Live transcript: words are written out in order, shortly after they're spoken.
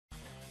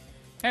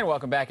And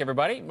welcome back,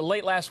 everybody.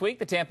 Late last week,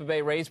 the Tampa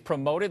Bay Rays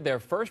promoted their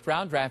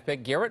first-round draft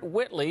pick, Garrett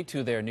Whitley,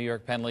 to their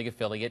York-Penn League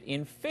affiliate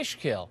in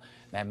Fishkill.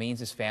 That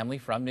means his family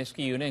from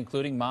Niskayuna,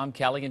 including Mom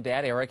Kelly and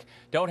Dad Eric,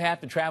 don't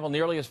have to travel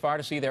nearly as far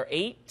to see their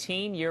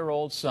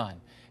 18-year-old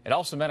son. It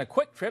also meant a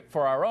quick trip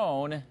for our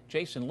own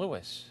Jason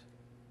Lewis.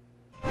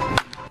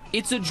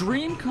 It's a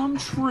dream come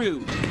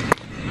true.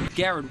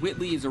 Garrett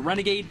Whitley is a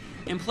Renegade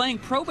and playing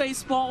pro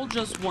baseball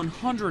just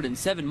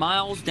 107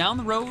 miles down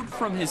the road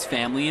from his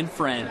family and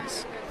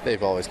friends.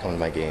 They've always come to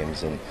my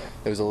games, and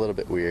it was a little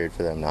bit weird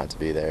for them not to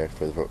be there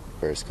for the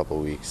first couple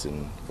of weeks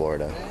in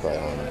Florida, but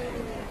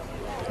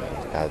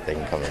now that they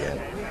can come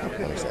again,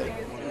 I'm excited.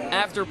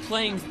 After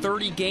playing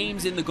 30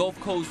 games in the Gulf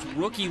Coast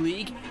Rookie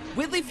League,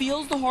 Whitley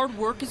feels the hard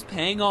work is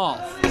paying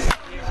off.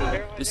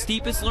 The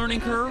steepest learning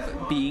curve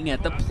being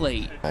at the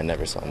plate. I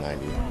never saw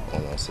 90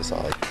 almost. I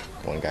saw like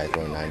one guy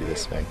throwing 90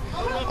 this swing.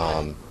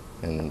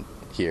 And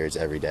here it's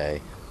every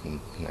day,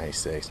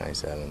 96,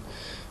 97.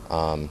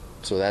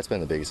 So that's been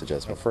the biggest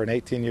adjustment. For an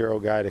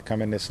 18-year-old guy to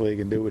come in this league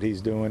and do what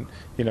he's doing,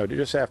 you know,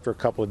 just after a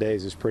couple of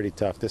days is pretty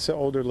tough. This is an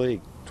older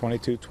league,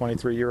 22,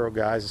 23-year-old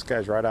guys. This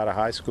guy's right out of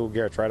high school.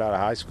 Garrett's right out of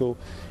high school.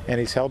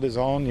 And he's held his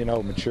own, you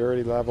know,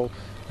 maturity level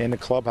in the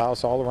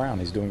clubhouse all around.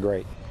 He's doing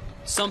great.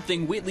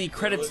 Something Whitley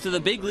credits to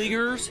the big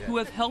leaguers who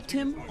have helped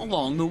him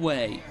along the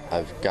way.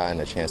 I've gotten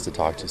a chance to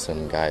talk to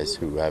some guys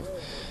who have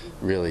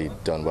really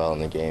done well in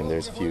the game.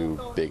 There's a few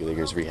big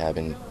leaguers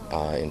rehabbing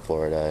in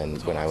Florida,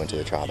 and when I went to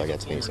the Trop, I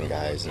got to meet some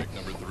guys, and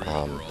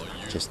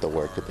just the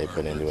work that they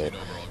put into it,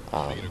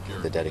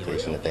 the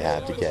dedication that they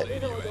have to get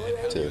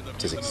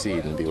to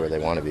succeed and be where they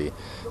want to be.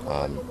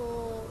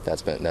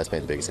 That's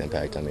made the biggest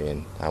impact on me,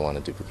 and I want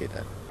to duplicate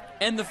that.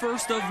 And the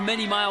first of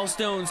many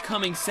milestones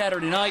coming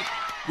Saturday night,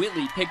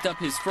 Whitley picked up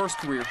his first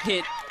career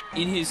hit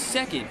in his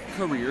second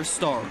career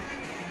start.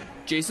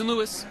 Jason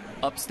Lewis,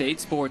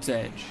 Upstate Sports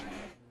Edge.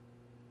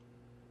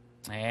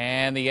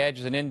 And The Edge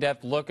is an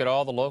in-depth look at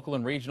all the local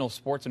and regional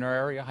sports in our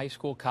area, high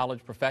school, college,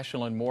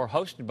 professional, and more,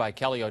 hosted by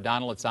Kelly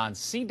O'Donnell. It's on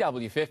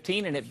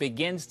CW15, and it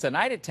begins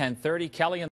tonight at 10:30. Kelly and